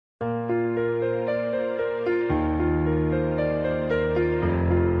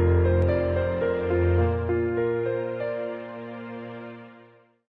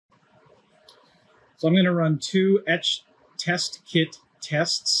So I'm going to run 2 Etch Test Kit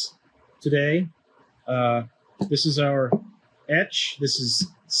tests today. This is our etch. This is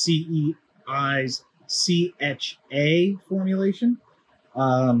CEI's CHA formulation.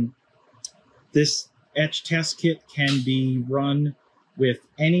 This Etch Test Kit can be run with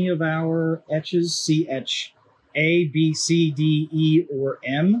any of our etches, CH A, B, C, D, E, or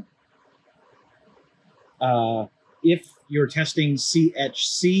M. If you're testing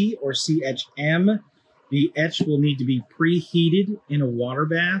CHC or CHM, the etch will need to be preheated in a water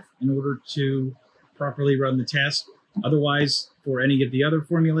bath in order to properly run the test. Otherwise, for any of the other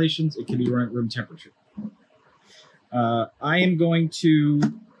formulations, it can be run at room temperature. I am going to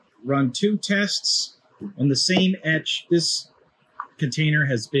run 2 tests on the same etch. This container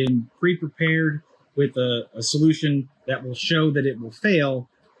has been pre-prepared with a solution that will show that it will fail.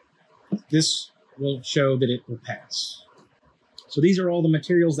 This will show that it will pass. So these are all the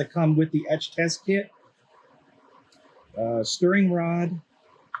materials that come with the Etch Test Kit. Stirring rod,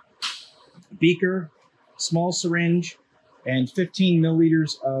 beaker, small syringe, and 15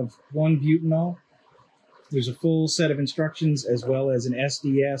 milliliters of 1-butanol. There's a full set of instructions as well as an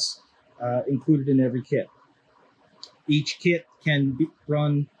SDS included in every kit. Each kit can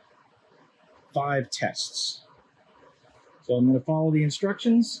run 5 tests. So I'm going to follow the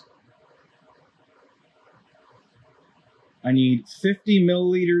instructions. I need 50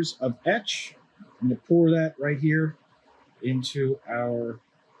 milliliters of etch. I'm going to pour that right here into our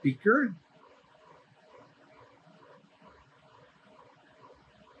beaker.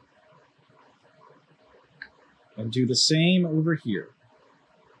 And do the same over here.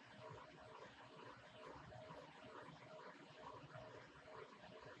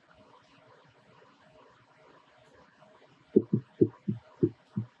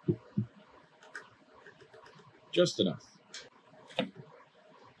 Just enough.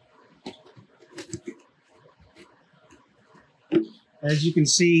 As you can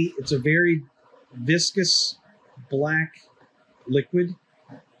see, it's a very viscous black liquid.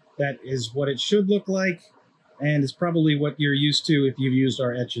 That is what it should look like, and is probably what you're used to if you've used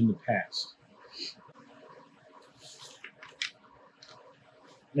our etch in the past.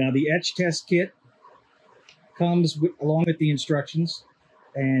 Now, the Etch Test Kit comes along with the instructions,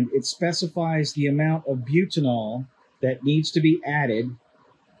 and it specifies the amount of butanol that needs to be added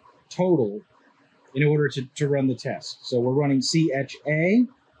total in order to run the test. So we're running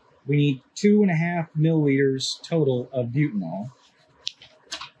CHA. We need 2.5 milliliters total of butanol.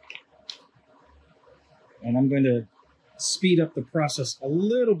 And I'm going to speed up the process a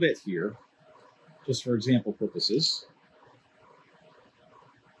little bit here, just for example purposes.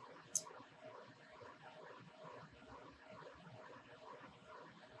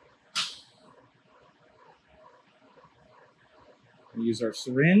 We use our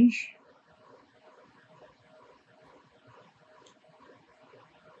syringe.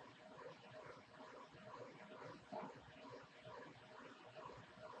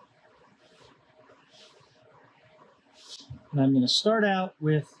 And I'm going to start out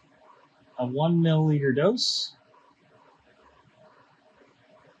with a 1 milliliter dose.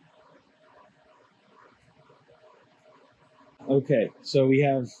 Okay, so we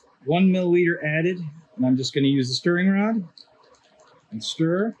have 1 milliliter added, and I'm just going to use the stirring rod and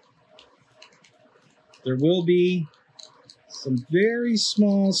stir. There will be some very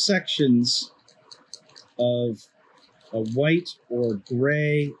small sections of a white or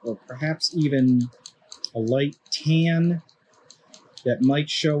gray or perhaps even a light tan that might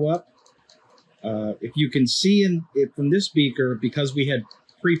show up. If you can see it from this beaker, because we had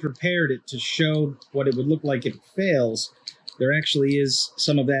pre-prepared it to show what it would look like if it fails, there actually is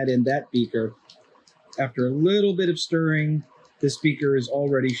some of that in that beaker. After a little bit of stirring, this beaker is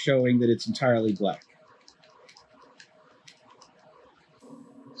already showing that it's entirely black.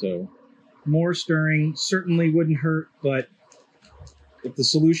 So more stirring certainly wouldn't hurt, but if the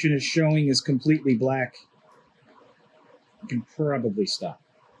solution is showing is completely black, you can probably stop.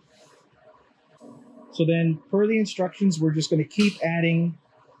 So then, per the instructions, we're just going to keep adding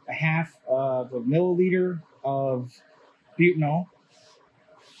a half of a milliliter of butanol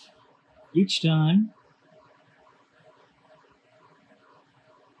each time.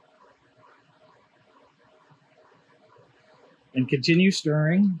 And continue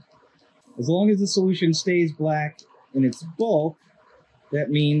stirring. As long as the solution stays black in its bulk,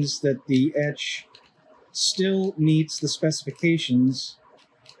 that means that the etch still meets the specifications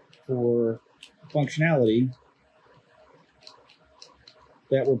for functionality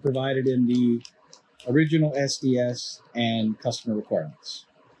that were provided in the original SDS and customer requirements.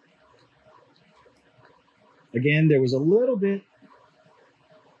 Again, there was a little bit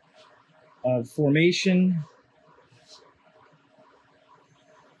of formation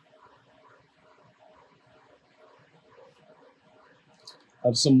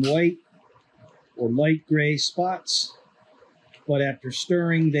of some white or light gray spots, but after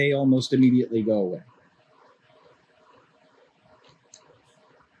stirring, they almost immediately go away.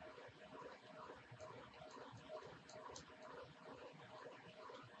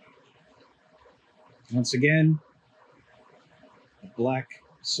 Once again, a black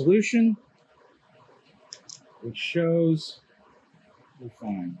solution, which shows we're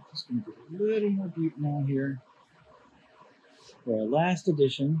fine. Just going to get a little more butanol here for our last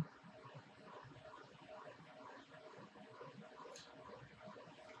addition.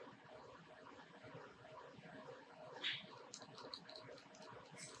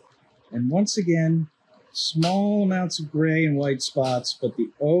 And once again, small amounts of gray and white spots, but the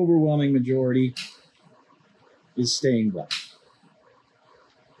overwhelming majority is staying black,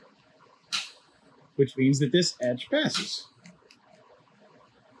 which means that this etch passes.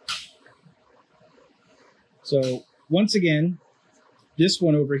 So once again, this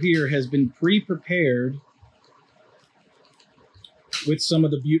one over here has been pre-prepared with some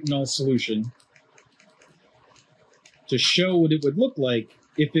of the butanol solution to show what it would look like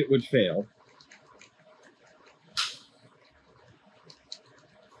if it would fail.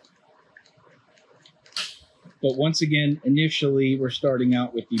 But once again, initially, we're starting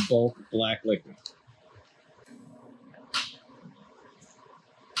out with the bulk black liquid.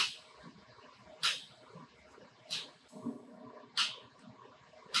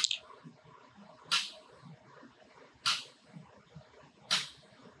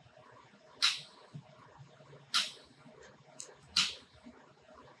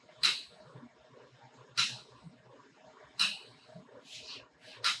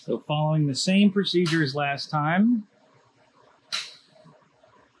 So following the same procedure as last time,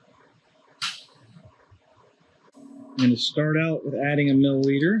 I'm going to start out with adding a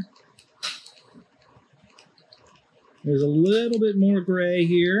milliliter. There's a little bit more gray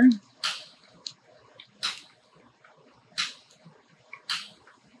here.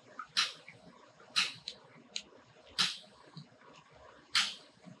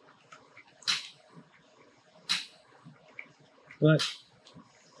 But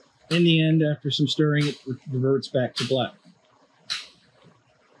in the end, after some stirring, it reverts back to black.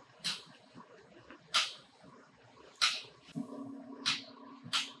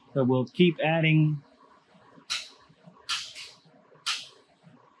 So we'll keep adding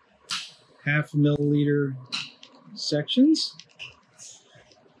half milliliter sections.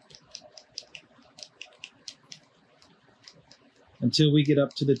 Until we get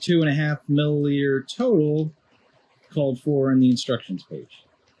up to the 2.5 milliliter total called for on the instructions page.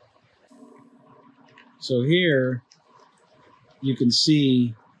 So here you can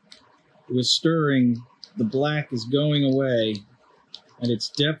see with stirring, the black is going away and it's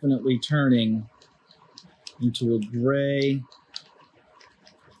definitely turning into a gray.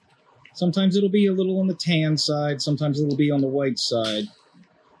 Sometimes it'll be a little on the tan side, sometimes it'll be on the white side.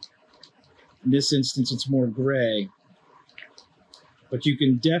 In this instance, it's more gray. But you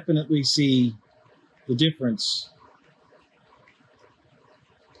can definitely see the difference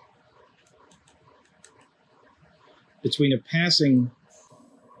between a passing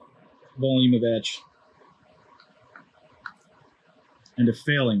volume of etch and a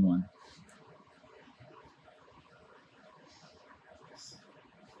failing one.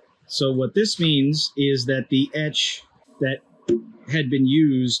 So what this means is that the etch that had been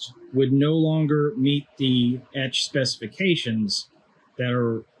used would no longer meet the etch specifications that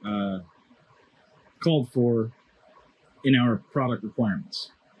are called for in our product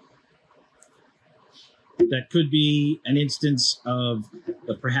requirements. That could be an instance of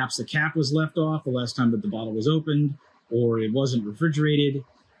perhaps the cap was left off the last time that the bottle was opened, or it wasn't refrigerated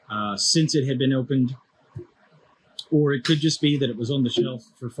since it had been opened, or it could just be that it was on the shelf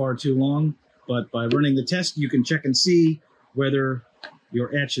for far too long. But by running the test, you can check and see whether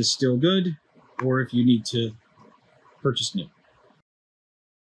your etch is still good or if you need to purchase new.